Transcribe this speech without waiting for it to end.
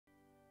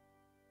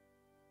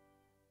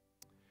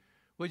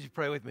Would you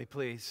pray with me,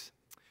 please?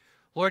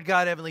 Lord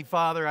God, Heavenly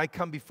Father, I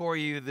come before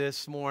you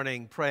this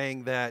morning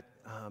praying that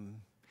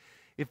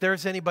if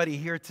there's anybody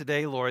here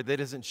today, Lord, that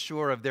isn't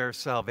sure of their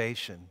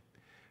salvation,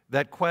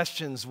 that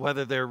questions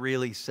whether they're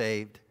really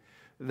saved,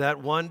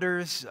 that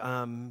wonders,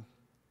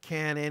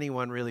 can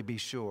anyone really be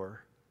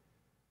sure?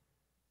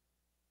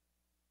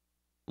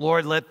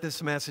 Lord, let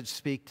this message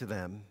speak to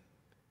them.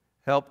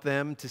 Help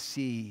them to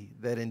see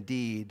that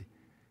indeed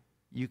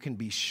you can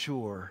be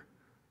sure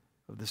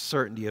of the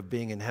certainty of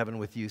being in heaven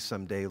with you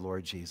someday,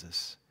 Lord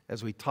Jesus,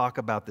 as we talk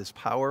about this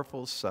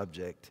powerful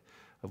subject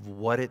of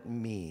what it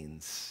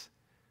means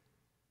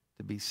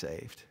to be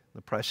saved. In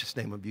the precious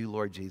name of you,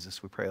 Lord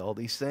Jesus, we pray all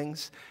these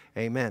things.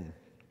 Amen.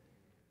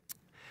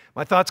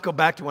 My thoughts go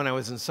back to when I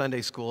was in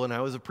Sunday school, and I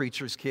was a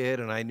preacher's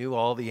kid, and I knew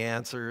all the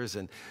answers,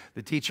 and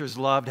the teachers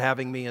loved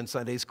having me in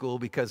Sunday school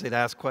because they'd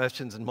ask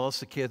questions, and most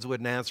of the kids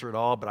wouldn't answer at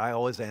all, but I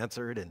always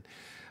answered, and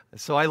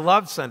so I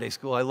loved Sunday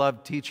school. I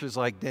loved teachers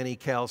like Denny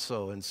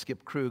Kelso and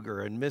Skip Kruger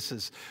and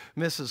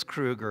Mrs.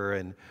 Kruger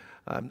and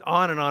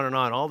on and on and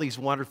on, all these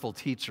wonderful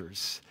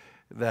teachers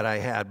that I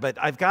had. But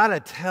I've got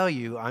to tell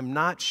you, I'm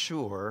not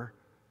sure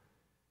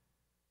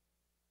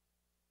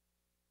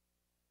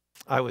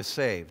I was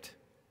saved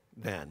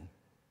then.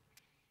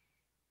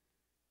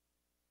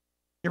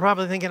 You're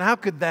probably thinking, how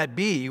could that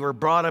be? You were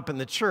brought up in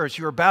the church.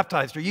 You were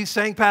baptized. Are you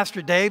saying,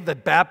 Pastor Dave,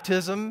 that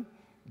baptism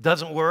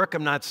doesn't work?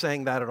 I'm not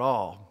saying that at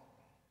all.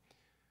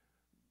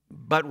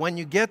 But when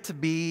you get to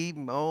be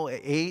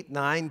 8,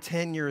 9,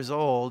 10 years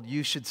old,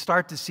 you should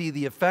start to see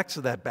the effects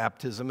of that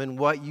baptism, and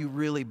what you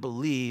really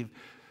believe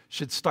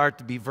should start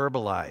to be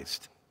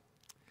verbalized.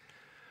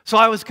 So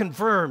I was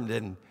confirmed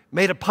and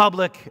made a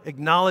public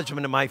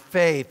acknowledgement of my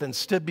faith and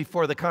stood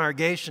before the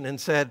congregation and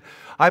said,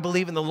 I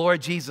believe in the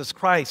Lord Jesus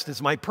Christ as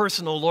my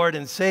personal Lord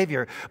and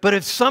Savior. But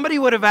if somebody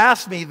would have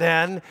asked me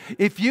then,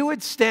 if you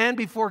would stand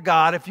before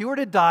God, if you were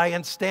to die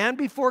and stand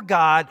before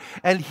God,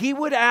 and He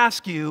would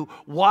ask you,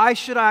 why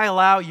should I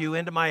allow you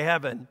into my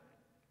heaven?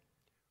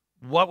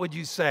 What would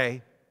you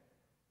say?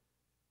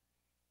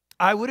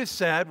 I would have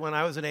said when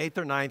I was an 8th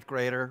or 9th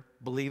grader,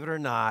 believe it or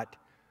not,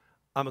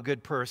 I'm a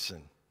good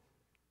person.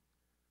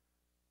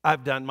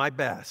 I've done my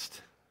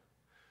best.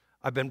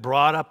 I've been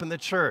brought up in the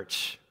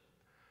church.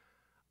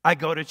 I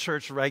go to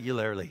church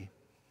regularly.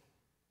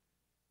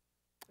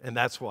 And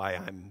that's why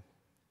I'm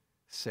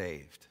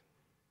saved.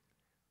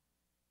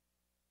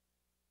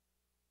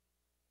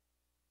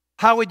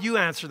 How would you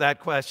answer that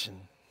question?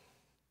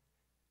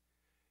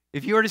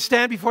 If you were to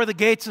stand before the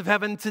gates of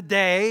heaven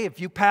today, if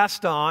you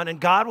passed on, and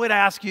God would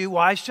ask you,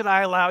 why should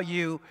I allow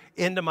you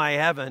into my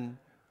heaven?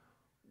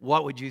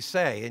 What would you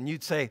say? And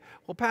you'd say,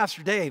 well,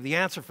 Pastor Dave, the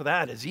answer for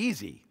that is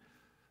easy.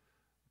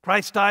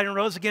 Christ died and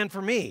rose again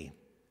for me.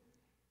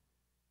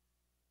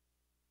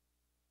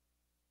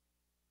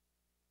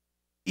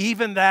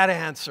 Even that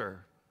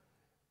answer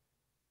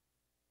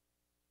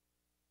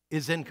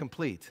is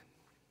incomplete.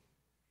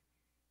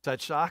 Does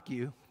that shock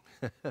you?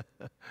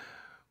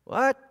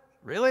 What?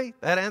 Really?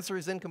 That answer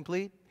is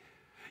incomplete?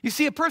 You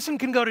see, a person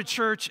can go to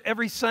church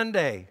every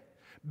Sunday,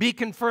 be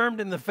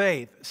confirmed in the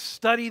faith,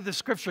 study the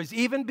scriptures,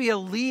 even be a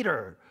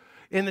leader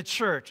in the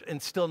church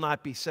and still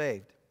not be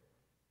saved.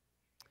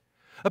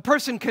 A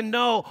person can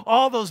know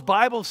all those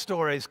Bible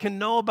stories, can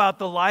know about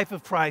the life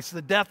of Christ,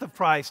 the death of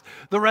Christ,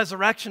 the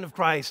resurrection of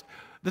Christ,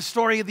 the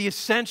story of the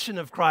ascension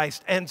of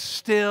Christ, and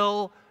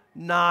still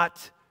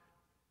not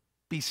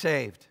be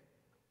saved.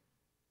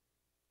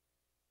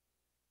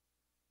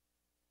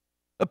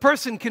 A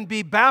person can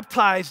be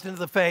baptized into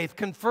the faith,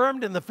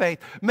 confirmed in the faith,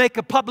 make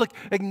a public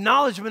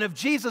acknowledgement of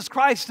Jesus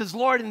Christ as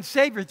Lord and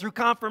Savior through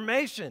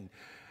confirmation,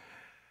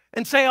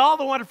 and say all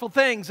the wonderful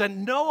things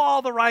and know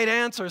all the right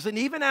answers and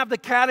even have the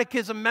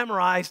catechism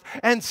memorized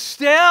and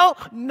still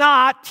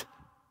not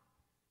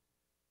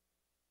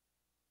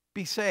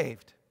be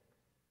saved.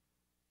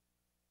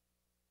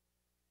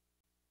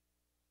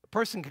 A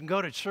person can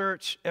go to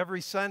church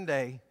every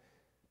Sunday,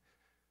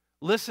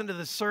 listen to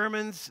the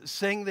sermons,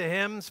 sing the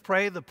hymns,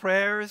 pray the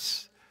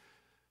prayers,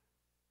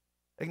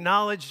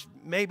 acknowledge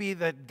maybe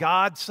that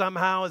God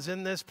somehow is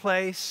in this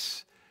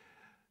place,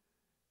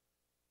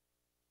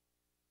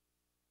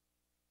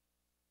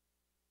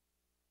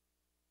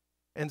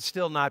 and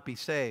still not be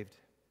saved.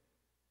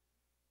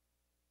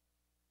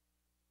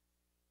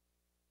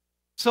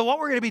 So what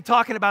we're going to be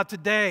talking about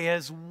today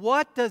is,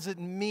 what does it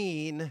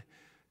mean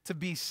to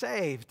be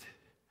saved?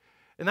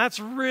 And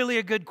that's really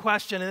a good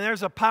question, and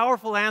there's a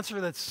powerful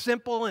answer that's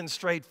simple and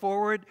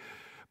straightforward.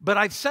 But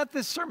I've set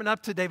this sermon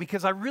up today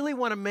because I really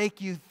want to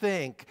make you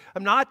think.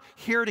 I'm not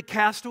here to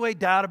cast away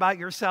doubt about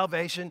your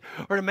salvation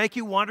or to make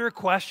you wonder or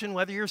question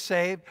whether you're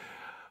saved.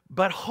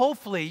 But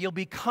hopefully you'll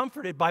be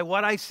comforted by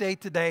what I say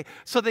today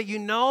so that you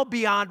know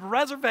beyond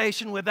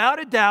reservation,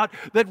 without a doubt,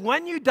 that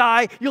when you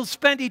die, you'll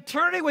spend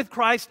eternity with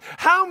Christ.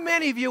 How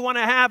many of you want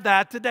to have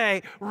that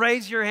today?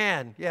 Raise your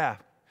hand. Yeah.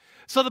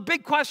 So the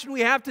big question we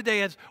have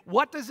today is,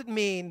 what does it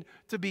mean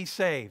to be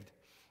saved?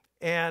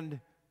 And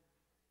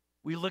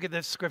we look at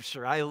this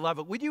scripture. I love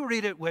it. Would you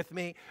read it with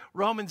me?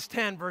 Romans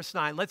 10, verse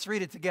 9. Let's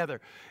read it together.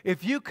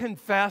 If you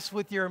confess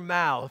with your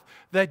mouth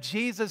that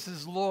Jesus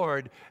is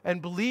Lord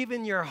and believe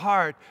in your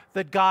heart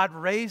that God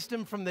raised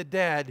him from the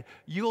dead,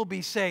 you will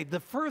be saved. The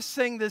first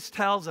thing this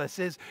tells us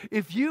is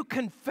if you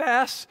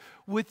confess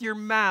with your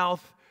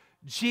mouth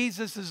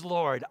Jesus is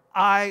Lord.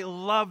 I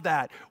love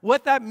that.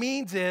 What that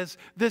means is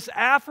this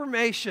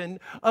affirmation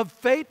of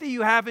faith that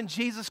you have in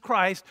Jesus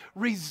Christ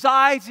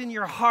resides in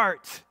your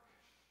heart.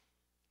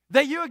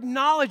 That you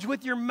acknowledge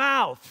with your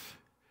mouth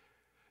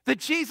that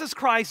Jesus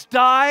Christ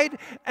died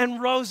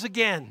and rose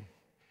again.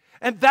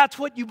 And that's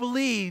what you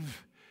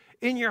believe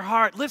in your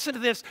heart. Listen to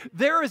this.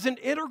 There is an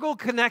integral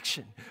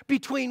connection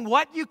between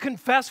what you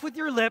confess with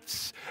your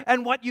lips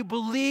and what you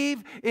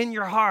believe in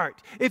your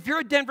heart. If you're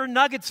a Denver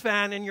Nuggets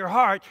fan in your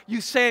heart, you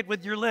say it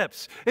with your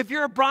lips. If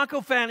you're a Bronco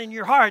fan in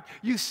your heart,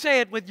 you say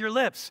it with your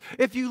lips.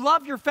 If you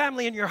love your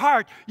family in your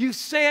heart, you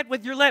say it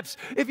with your lips.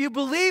 If you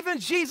believe in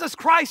Jesus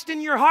Christ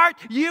in your heart,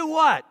 you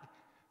what?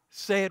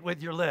 Say it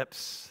with your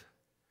lips.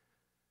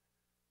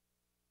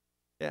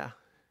 Yeah.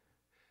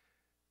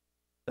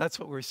 That's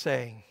what we're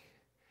saying.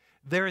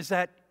 There is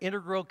that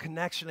integral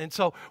connection. And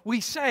so we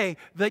say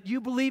that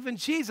you believe in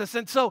Jesus.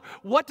 And so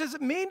what does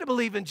it mean to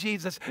believe in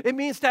Jesus? It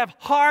means to have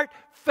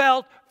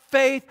heartfelt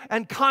faith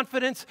and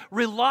confidence,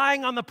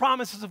 relying on the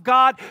promises of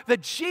God,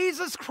 that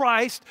Jesus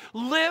Christ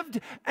lived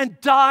and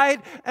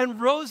died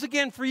and rose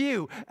again for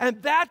you.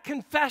 And that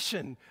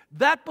confession,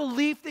 that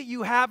belief that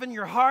you have in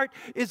your heart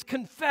is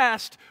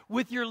confessed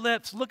with your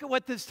lips. Look at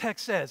what this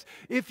text says.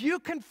 If you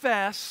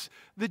confess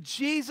that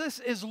Jesus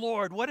is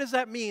Lord, what does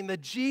that mean?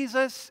 That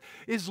Jesus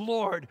is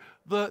Lord.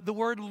 The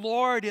word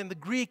Lord in the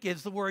Greek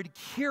is the word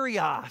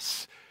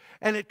Kyrios.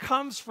 And it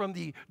comes from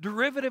the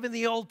derivative in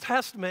the Old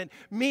Testament,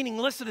 meaning,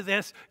 listen to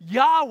this,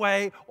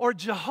 Yahweh or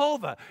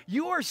Jehovah.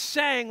 You are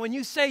saying, when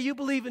you say you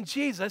believe in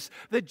Jesus,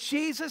 that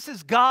Jesus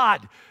is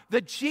God,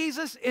 that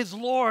Jesus is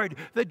Lord,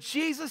 that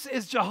Jesus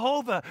is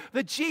Jehovah,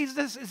 that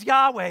Jesus is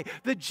Yahweh,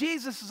 that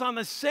Jesus is on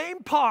the same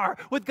par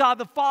with God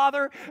the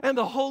Father and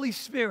the Holy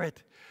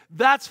Spirit.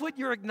 That's what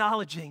you're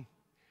acknowledging.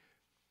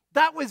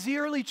 That was the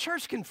early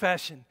church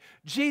confession.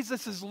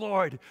 Jesus is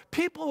Lord.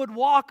 People would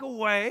walk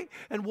away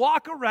and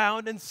walk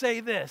around and say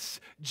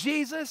this,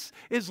 Jesus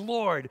is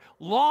Lord,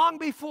 long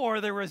before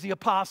there was the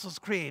Apostles'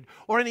 Creed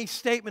or any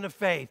statement of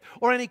faith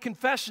or any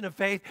confession of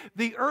faith.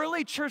 The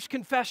early church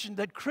confession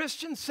that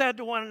Christians said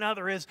to one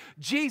another is,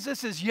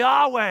 Jesus is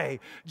Yahweh,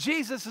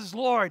 Jesus is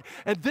Lord.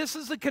 And this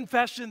is the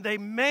confession they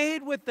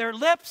made with their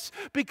lips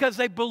because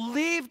they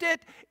believed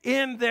it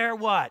in their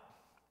what?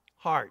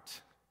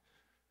 Heart.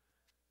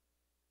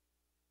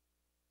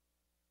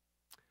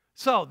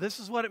 So, this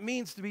is what it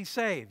means to be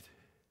saved.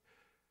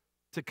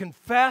 To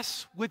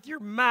confess with your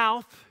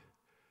mouth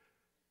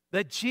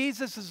that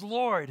Jesus is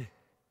Lord.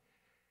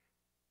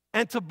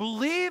 And to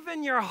believe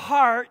in your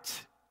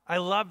heart, I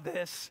love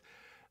this,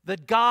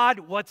 that God,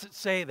 what's it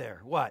say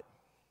there? What?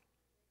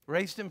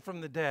 Raised him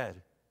from the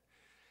dead.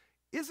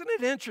 Isn't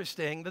it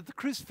interesting that the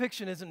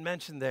crucifixion isn't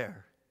mentioned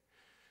there?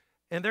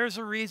 And there's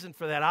a reason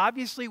for that.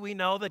 Obviously, we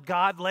know that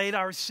God laid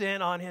our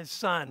sin on his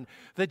Son,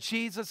 that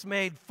Jesus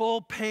made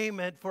full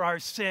payment for our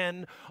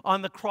sin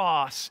on the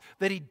cross,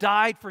 that he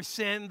died for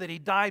sin, that he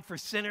died for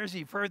sinners.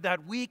 You've heard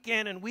that week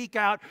in and week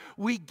out.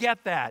 We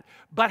get that.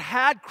 But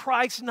had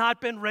Christ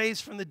not been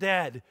raised from the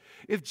dead,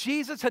 if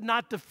Jesus had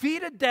not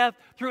defeated death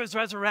through his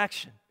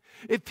resurrection,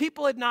 if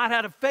people had not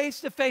had a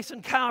face-to-face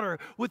encounter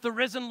with the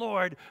risen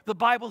Lord, the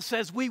Bible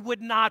says we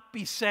would not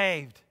be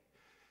saved.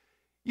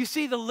 You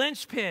see, the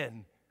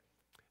linchpin,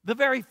 the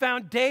very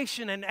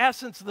foundation and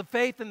essence of the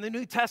faith in the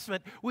New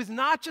Testament was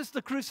not just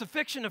the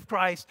crucifixion of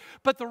Christ,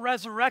 but the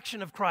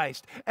resurrection of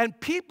Christ. And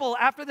people,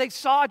 after they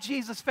saw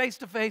Jesus face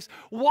to face,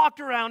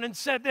 walked around and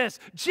said this,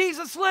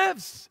 Jesus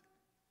lives.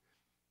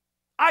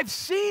 I've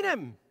seen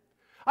him.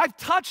 I've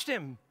touched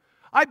him.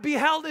 I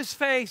beheld his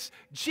face.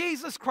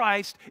 Jesus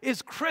Christ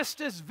is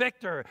Christus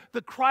Victor,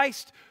 the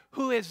Christ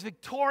who is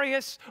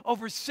victorious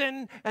over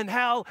sin and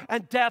hell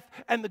and death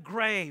and the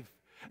grave.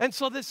 And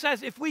so this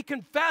says, if we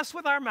confess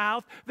with our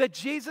mouth that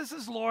Jesus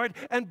is Lord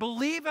and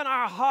believe in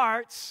our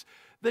hearts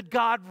that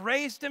God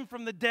raised him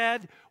from the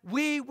dead,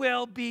 we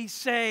will be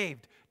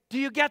saved. Do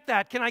you get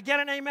that? Can I get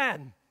an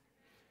amen?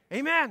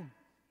 Amen.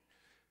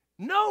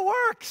 No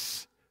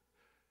works.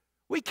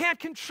 We can't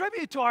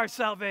contribute to our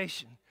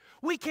salvation.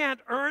 We can't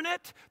earn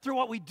it through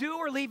what we do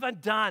or leave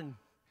undone.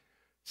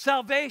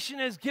 Salvation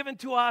is given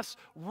to us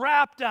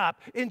wrapped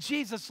up in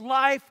Jesus'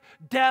 life,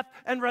 death,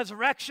 and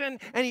resurrection,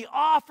 and he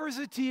offers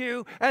it to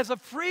you as a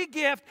free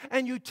gift,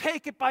 and you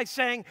take it by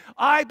saying,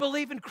 I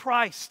believe in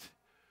Christ.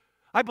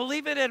 I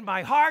believe it in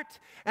my heart,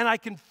 and I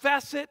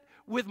confess it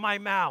with my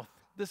mouth.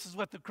 This is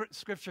what the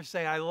scriptures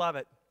say. I love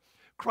it.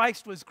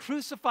 Christ was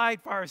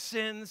crucified for our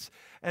sins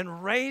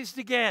and raised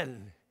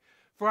again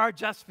for our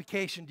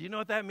justification. Do you know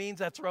what that means?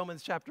 That's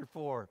Romans chapter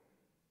 4.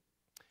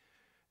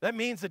 That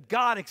means that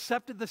God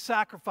accepted the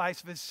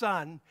sacrifice of his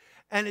Son,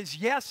 and his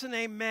yes and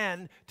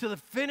amen to the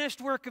finished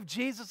work of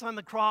Jesus on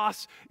the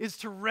cross is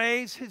to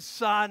raise his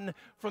Son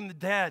from the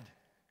dead.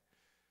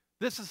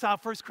 This is how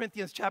 1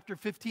 Corinthians chapter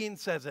 15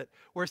 says it,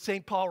 where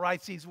St. Paul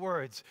writes these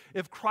words.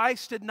 If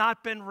Christ had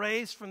not been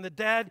raised from the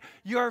dead,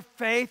 your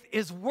faith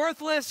is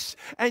worthless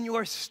and you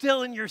are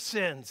still in your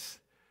sins.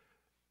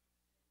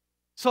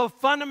 So a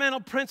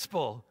fundamental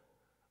principle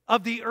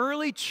of the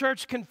early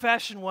church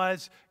confession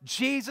was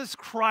Jesus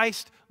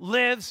Christ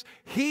lives.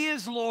 He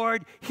is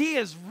Lord. He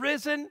is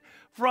risen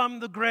from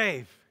the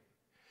grave.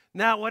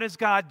 Now, what does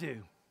God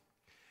do?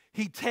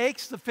 He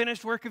takes the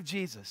finished work of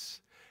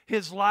Jesus,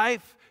 his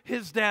life,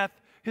 his death,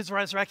 his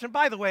resurrection.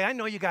 By the way, I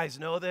know you guys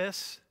know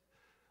this.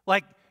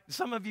 Like,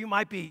 some of you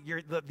might be,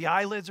 the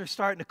eyelids are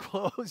starting to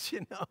close,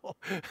 you know,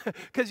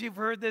 because you've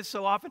heard this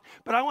so often.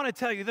 But I want to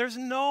tell you, there's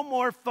no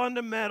more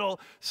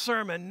fundamental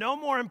sermon, no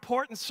more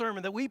important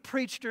sermon that we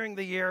preach during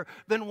the year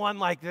than one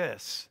like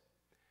this.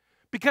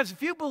 Because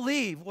if you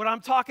believe what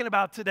I'm talking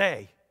about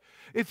today,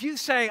 if you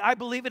say, I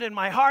believe it in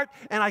my heart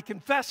and I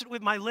confess it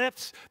with my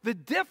lips, the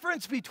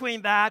difference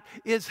between that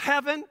is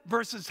heaven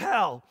versus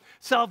hell,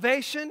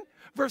 salvation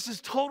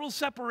versus total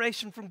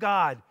separation from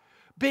God.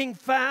 Being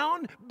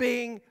found,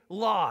 being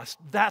lost.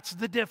 That's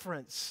the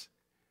difference.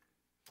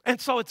 And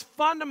so it's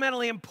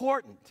fundamentally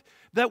important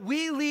that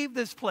we leave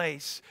this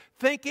place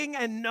thinking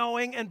and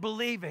knowing and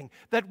believing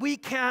that we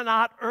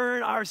cannot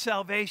earn our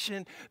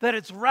salvation, that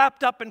it's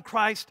wrapped up in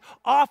Christ,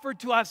 offered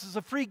to us as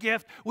a free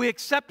gift. We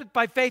accept it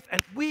by faith,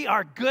 and we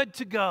are good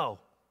to go.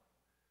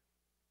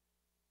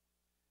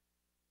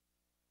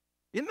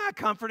 Isn't that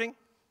comforting?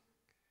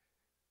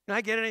 Can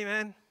I get an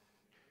amen?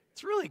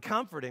 It's really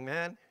comforting,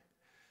 man.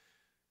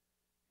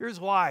 Here's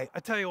why.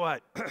 I tell you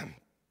what.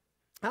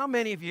 How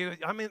many of you,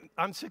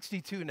 I'm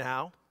 62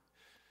 now.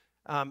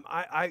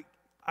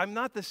 I'm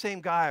not the same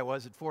guy I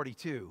was at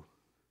 42,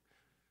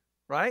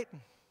 right?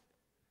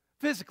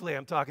 Physically,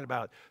 I'm talking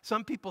about.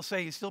 Some people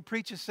say you still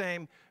preach the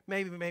same,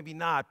 maybe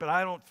not, but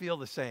I don't feel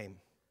the same.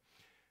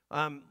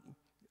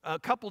 A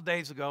couple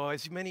days ago,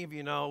 as many of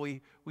you know,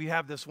 we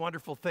have this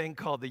wonderful thing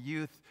called the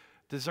Youth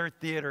Dessert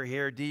Theater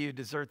here, DU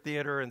Dessert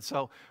Theater, and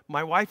so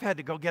my wife had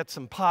to go get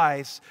some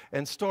pies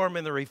and store them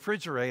in the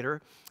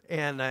refrigerator,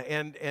 and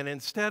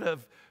instead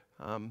of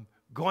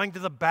going to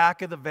the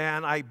back of the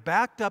van, I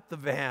backed up the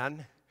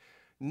van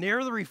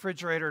near the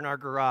refrigerator in our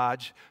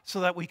garage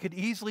so that we could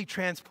easily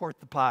transport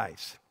the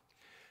pies.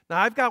 Now,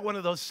 I've got one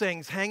of those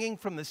things hanging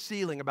from the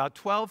ceiling about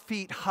 12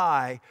 feet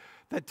high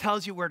that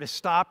tells you where to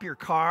stop your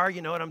car,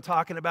 you know what I'm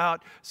talking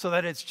about, so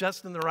that it's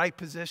just in the right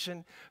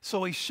position.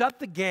 So we shut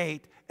the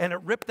gate, and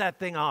it ripped that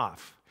thing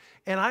off.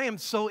 And I am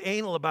so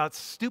anal about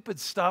stupid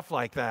stuff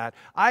like that.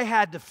 I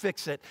had to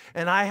fix it,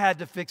 and I had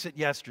to fix it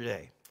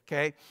yesterday,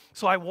 okay?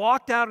 So I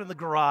walked out in the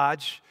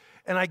garage,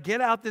 and I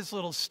get out this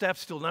little step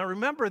stool. Now,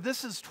 remember,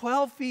 this is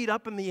 12 feet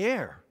up in the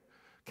air,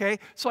 okay?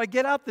 So I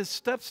get out this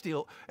step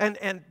stool,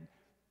 and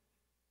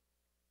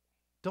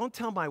don't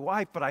tell my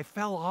wife, but I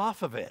fell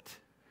off of it.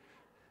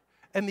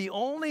 And the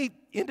only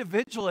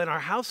individual in our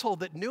household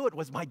that knew it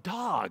was my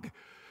dog,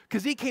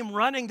 because he came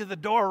running to the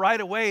door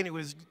right away, and he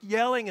was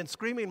yelling and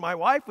screaming. My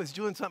wife was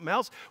doing something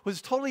else,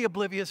 was totally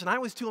oblivious, and I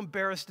was too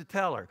embarrassed to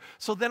tell her.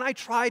 So then I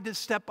tried to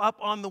step up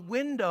on the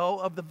window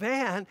of the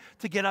van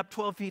to get up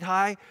 12 feet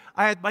high.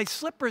 I had my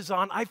slippers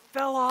on. I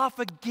fell off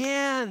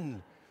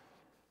again.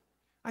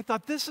 I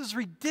thought, this is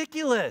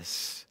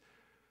ridiculous.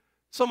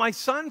 So my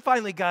son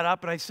finally got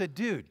up, and I said,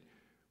 dude,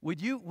 would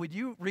you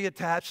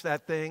reattach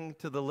that thing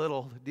to the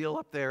little deal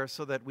up there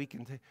so that we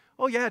can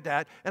oh, yeah,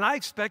 Dad. And I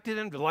expected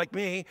him to, like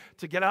me,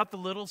 to get out the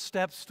little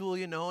step stool,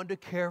 you know, and to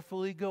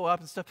carefully go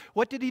up and stuff.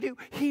 What did he do?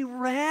 He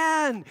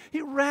ran.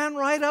 He ran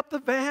right up the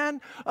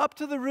van, up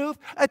to the roof,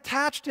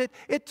 attached it.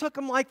 It took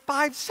him like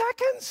 5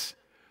 seconds.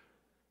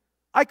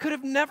 I could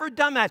have never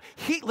done that.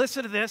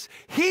 Listen to this.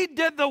 He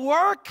did the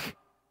work.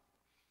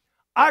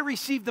 I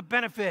received the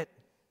benefit.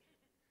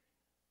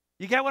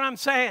 You get what I'm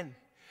saying?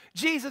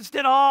 Jesus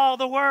did all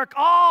the work,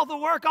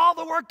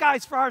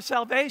 guys, for our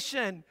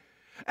salvation.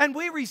 And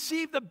we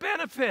receive the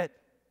benefit.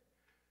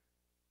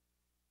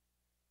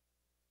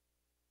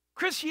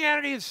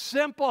 Christianity is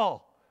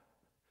simple.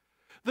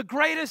 The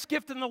greatest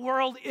gift in the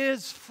world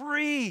is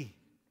free.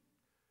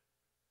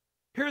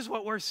 Here's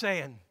what we're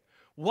saying.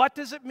 What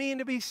does it mean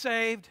to be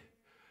saved?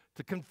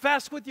 To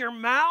confess with your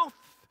mouth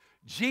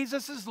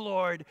Jesus is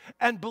Lord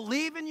and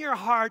believe in your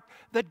heart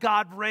that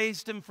God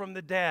raised him from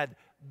the dead.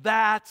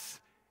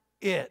 That's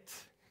it.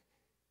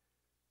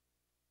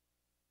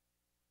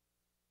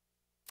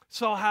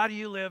 So how do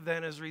you live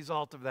then as a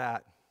result of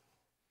that?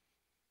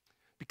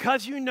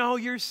 Because you know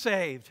you're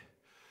saved,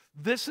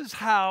 this is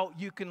how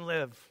you can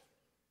live.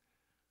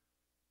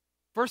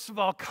 First of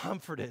all,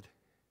 comforted.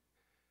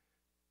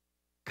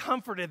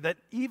 Comforted that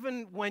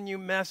even when you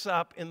mess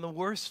up in the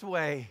worst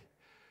way,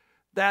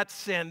 that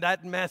sin,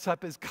 that mess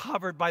up is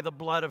covered by the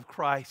blood of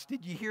Christ.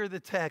 Did you hear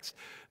the text?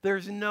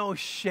 There's no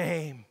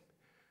shame.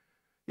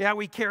 Yeah,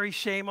 we carry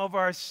shame over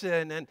our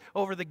sin and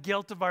over the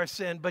guilt of our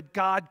sin, but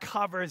God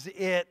covers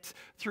it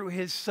through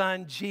his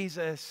son,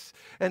 Jesus.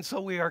 And so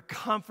we are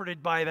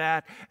comforted by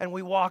that, and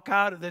we walk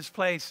out of this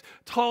place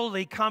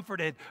totally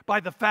comforted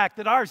by the fact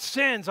that our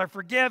sins are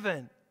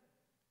forgiven.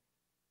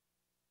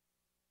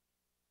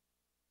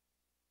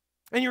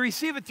 And you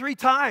receive it 3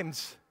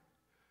 times.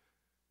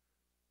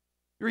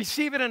 You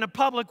receive it in a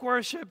public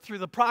worship through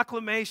the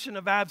proclamation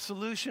of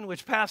absolution,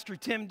 which Pastor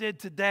Tim did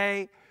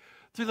today,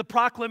 through the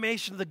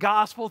proclamation of the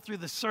gospel, through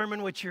the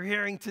sermon which you're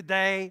hearing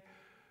today,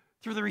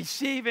 through the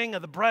receiving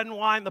of the bread and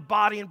wine, the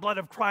body and blood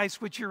of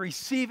Christ, which you're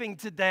receiving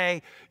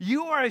today.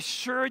 You are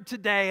assured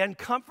today and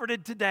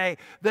comforted today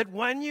that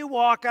when you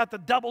walk out the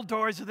double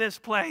doors of this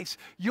place,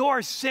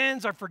 your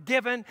sins are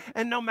forgiven,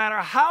 and no matter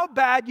how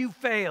bad you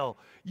fail,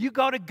 you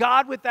go to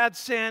God with that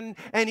sin,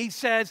 and He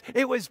says,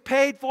 it was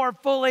paid for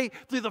fully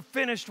through the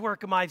finished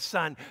work of my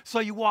Son. So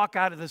you walk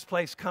out of this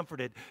place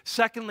comforted.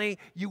 Secondly,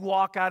 you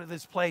walk out of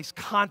this place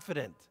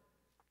confident.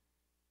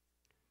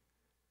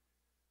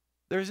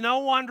 There's no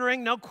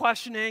wondering, no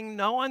questioning,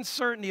 no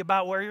uncertainty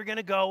about where you're going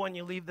to go when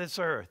you leave this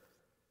earth.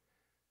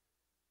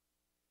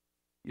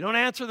 You don't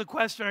answer the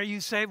question, are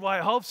you saved? Well, I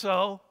hope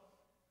so.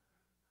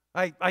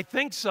 I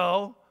think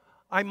so.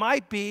 I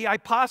might be. I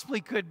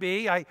possibly could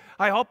be. I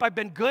hope I've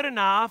been good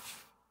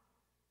enough.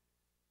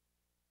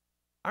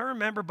 I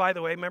remember, by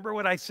the way, remember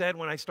what I said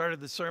when I started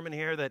the sermon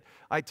here, that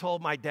I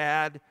told my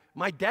dad,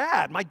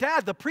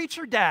 the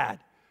preacher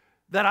dad,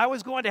 that I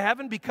was going to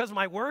heaven because of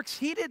my works?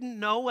 He didn't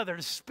know whether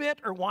to spit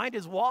or wind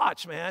his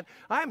watch, man.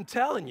 I'm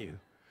telling you.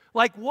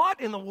 Like, what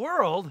in the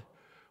world?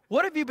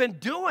 What have you been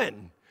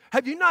doing?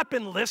 Have you not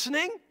been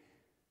listening?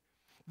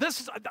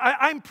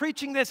 I'm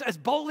preaching this as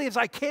boldly as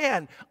I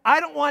can. I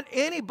don't want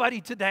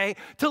anybody today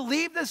to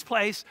leave this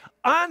place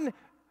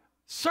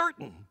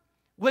uncertain,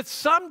 with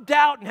some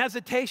doubt and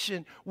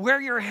hesitation where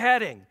you're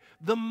heading.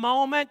 The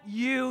moment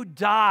you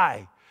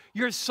die,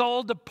 your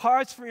soul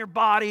departs from your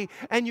body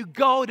and you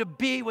go to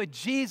be with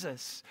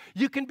Jesus.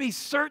 You can be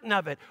certain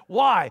of it.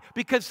 Why?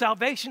 Because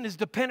salvation is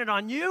dependent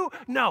on you?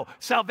 No,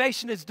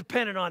 salvation is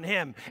dependent on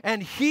Him.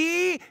 And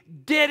He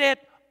did it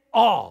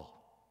all.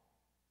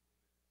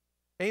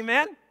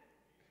 Amen?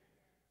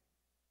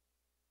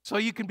 So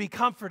you can be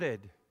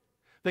comforted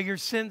that your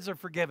sins are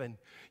forgiven.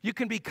 You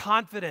can be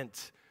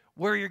confident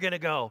where you're going to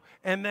go.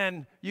 And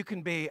then you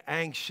can be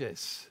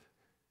anxious.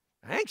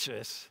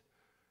 Anxious?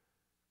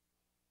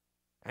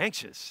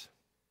 Anxious.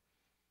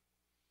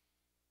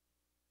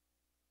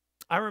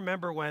 I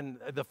remember when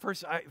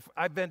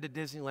I've been to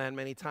Disneyland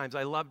many times.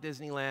 I love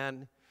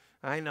Disneyland.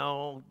 I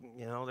know,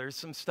 there's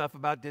some stuff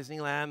about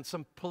Disneyland,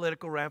 some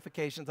political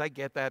ramifications. I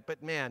get that.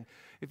 But man,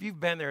 if you've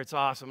been there, it's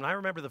awesome. And I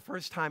remember the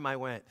first time I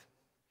went.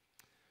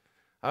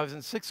 I was in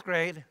 6th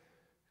grade,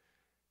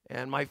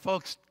 and my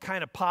folks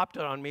kind of popped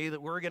it on me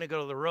that we were going to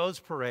go to the Rose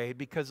Parade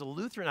because the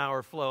Lutheran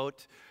Hour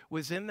float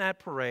was in that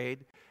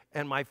parade.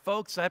 And my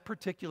folks that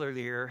particular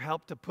year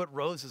helped to put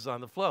roses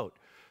on the float.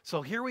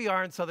 So here we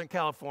are in Southern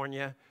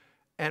California,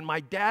 and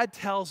my dad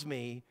tells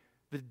me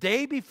the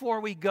day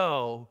before we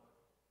go,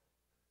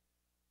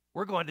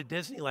 we're going to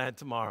Disneyland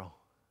tomorrow.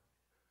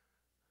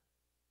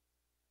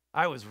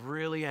 I was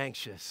really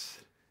anxious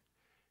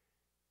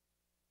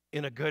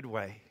in a good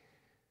way.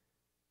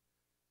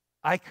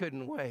 I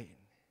couldn't wait.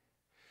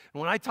 And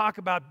when I talk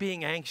about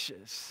being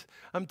anxious,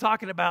 I'm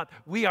talking about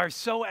we are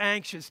so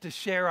anxious to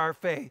share our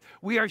faith.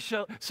 We are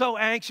so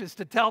anxious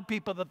to tell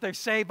people that they're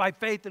saved by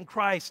faith in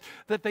Christ,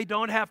 that they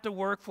don't have to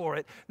work for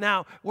it.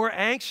 Now, we're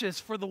anxious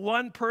for the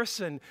one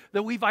person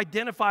that we've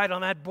identified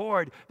on that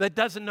board that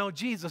doesn't know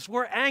Jesus.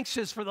 We're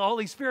anxious for the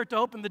Holy Spirit to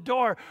open the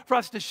door for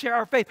us to share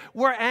our faith.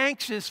 We're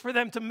anxious for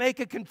them to make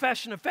a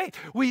confession of faith.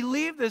 We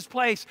leave this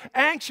place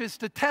anxious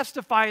to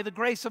testify the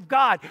grace of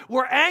God.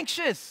 We're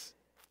anxious.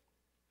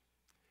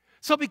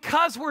 So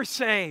because we're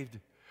saved,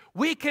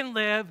 we can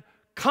live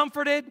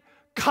comforted,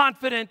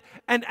 confident,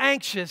 and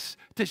anxious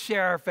to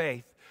share our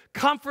faith.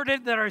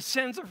 Comforted that our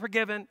sins are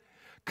forgiven,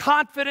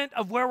 confident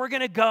of where we're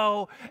going to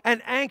go,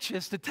 and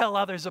anxious to tell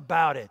others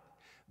about it.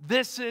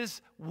 This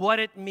is what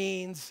it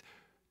means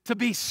to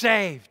be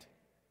saved.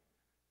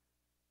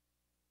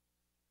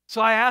 So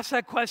I ask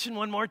that question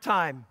one more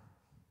time.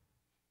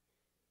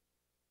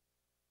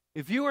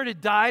 If you were to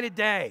die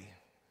today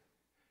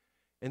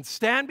and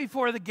stand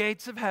before the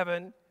gates of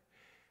heaven,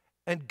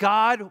 and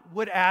God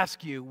would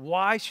ask you,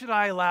 why should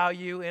I allow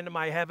you into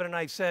my heaven? And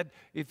I said,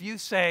 if you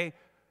say,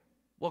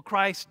 well,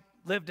 Christ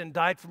lived and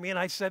died for me, and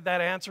I said that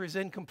answer is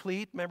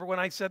incomplete. Remember when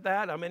I said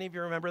that? How many of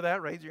you remember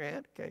that? Raise your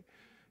hand. Okay.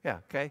 Yeah,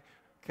 okay.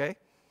 And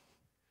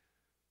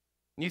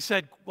you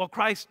said, well,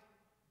 Christ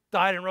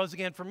died and rose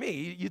again for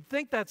me. You'd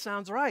think that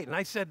sounds right. And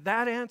I said,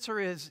 that answer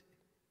is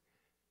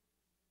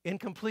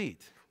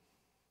incomplete.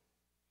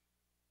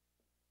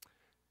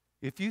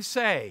 If you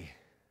say,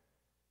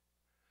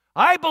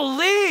 I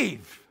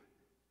believe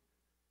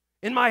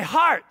in my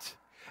heart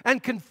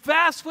and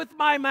confess with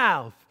my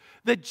mouth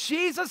that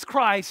Jesus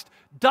Christ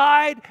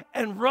died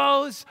and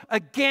rose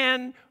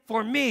again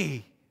for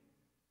me.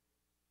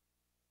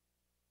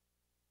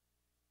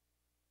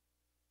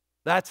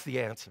 That's the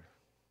answer.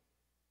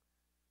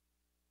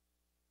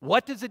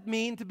 What does it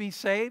mean to be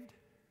saved?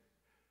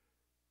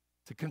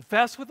 To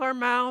confess with our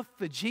mouth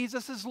that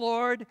Jesus is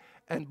Lord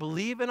and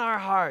believe in our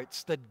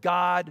hearts that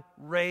God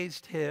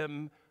raised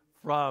Him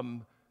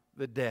from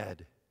the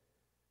dead.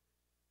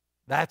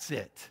 That's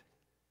it.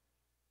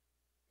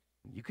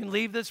 You can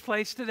leave this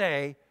place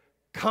today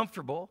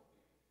comfortable,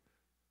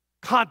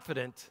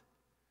 confident,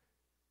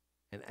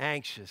 and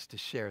anxious to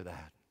share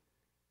that.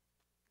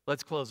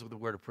 Let's close with a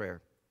word of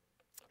prayer.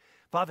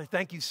 Father,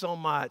 thank you so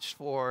much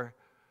for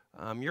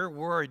your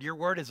word. Your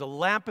word is a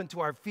lamp unto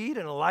our feet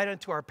and a light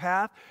unto our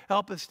path.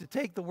 Help us to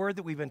take the word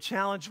that we've been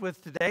challenged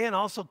with today and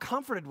also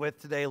comforted with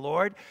today,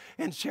 Lord,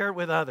 and share it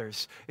with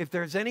others. If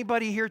there's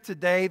anybody here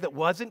today that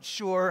wasn't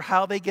sure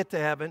how they get to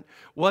heaven,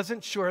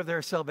 wasn't sure of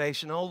their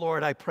salvation, oh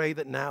Lord, I pray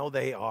that now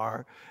they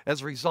are,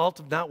 as a result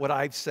of not what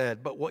I've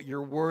said, but what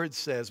your word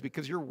says,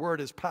 because your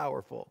word is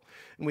powerful.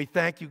 And we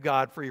thank you,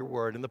 God, for your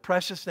word. In the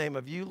precious name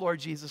of you,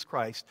 Lord Jesus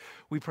Christ,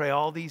 we pray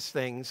all these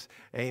things.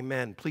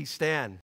 Amen. Please stand.